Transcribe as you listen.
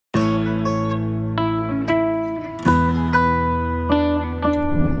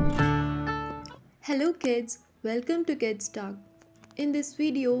Hello kids, welcome to KidsTalk. In this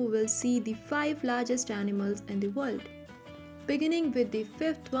video, we'll see the 5 largest animals in the world. Beginning with the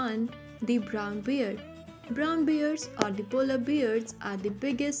 5th one, the brown bear. Brown bears or the polar bears are the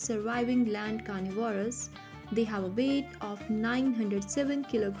biggest surviving land carnivores. They have a weight of 907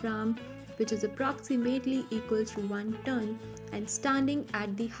 kg, which is approximately equal to 1 ton, and standing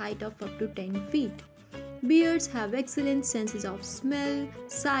at the height of up to 10 feet. Bears have excellent senses of smell,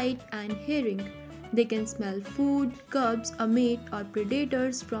 sight, and hearing. They can smell food, cubs, a mate, or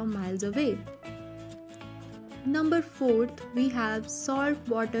predators from miles away. Number 4th, we have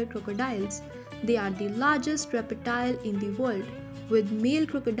saltwater crocodiles. They are the largest reptile in the world, with male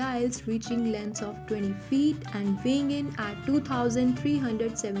crocodiles reaching lengths of 20 feet and weighing in at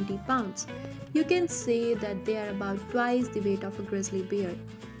 2,370 pounds. You can say that they are about twice the weight of a grizzly bear.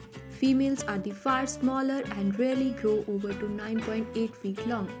 Females are the far smaller and rarely grow over to 9.8 feet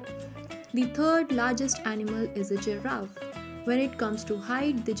long. The 3rd largest animal is a giraffe. When it comes to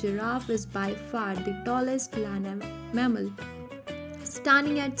height, the giraffe is by far the tallest land mammal.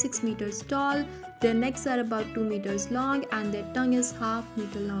 Standing at 6 meters tall, their necks are about 2 meters long and their tongue is half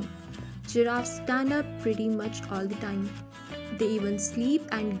meter long. Giraffes stand up pretty much all the time. They even sleep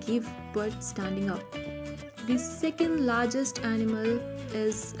and give birth standing up. The 2nd largest animal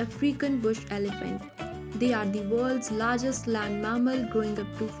is African bush elephant. They are the world's largest land mammal, growing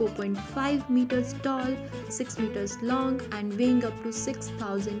up to 4.5 meters tall, 6 meters long, and weighing up to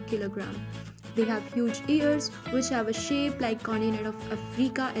 6,000 kilograms. They have huge ears, which have a shape like continent of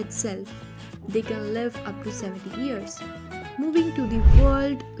Africa itself. They can live up to 70 years. Moving to the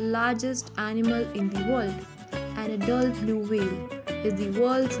world's largest animal in the world, an adult blue whale is the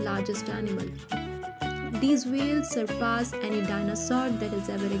world's largest animal. These whales surpass any dinosaur that has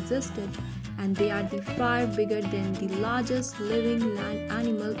ever existed, and they are the far bigger than the largest living land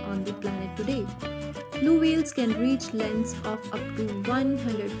animal on the planet today. Blue whales can reach lengths of up to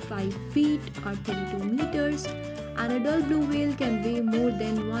 105 feet or 32 meters. An adult blue whale can weigh more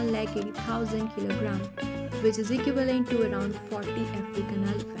than 180,000 kilograms, which is equivalent to around 40 African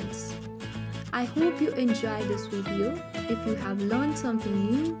elephants. I hope you enjoyed this video. If you have learned something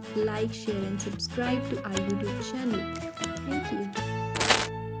new, like, share and subscribe to our YouTube channel. Thank you.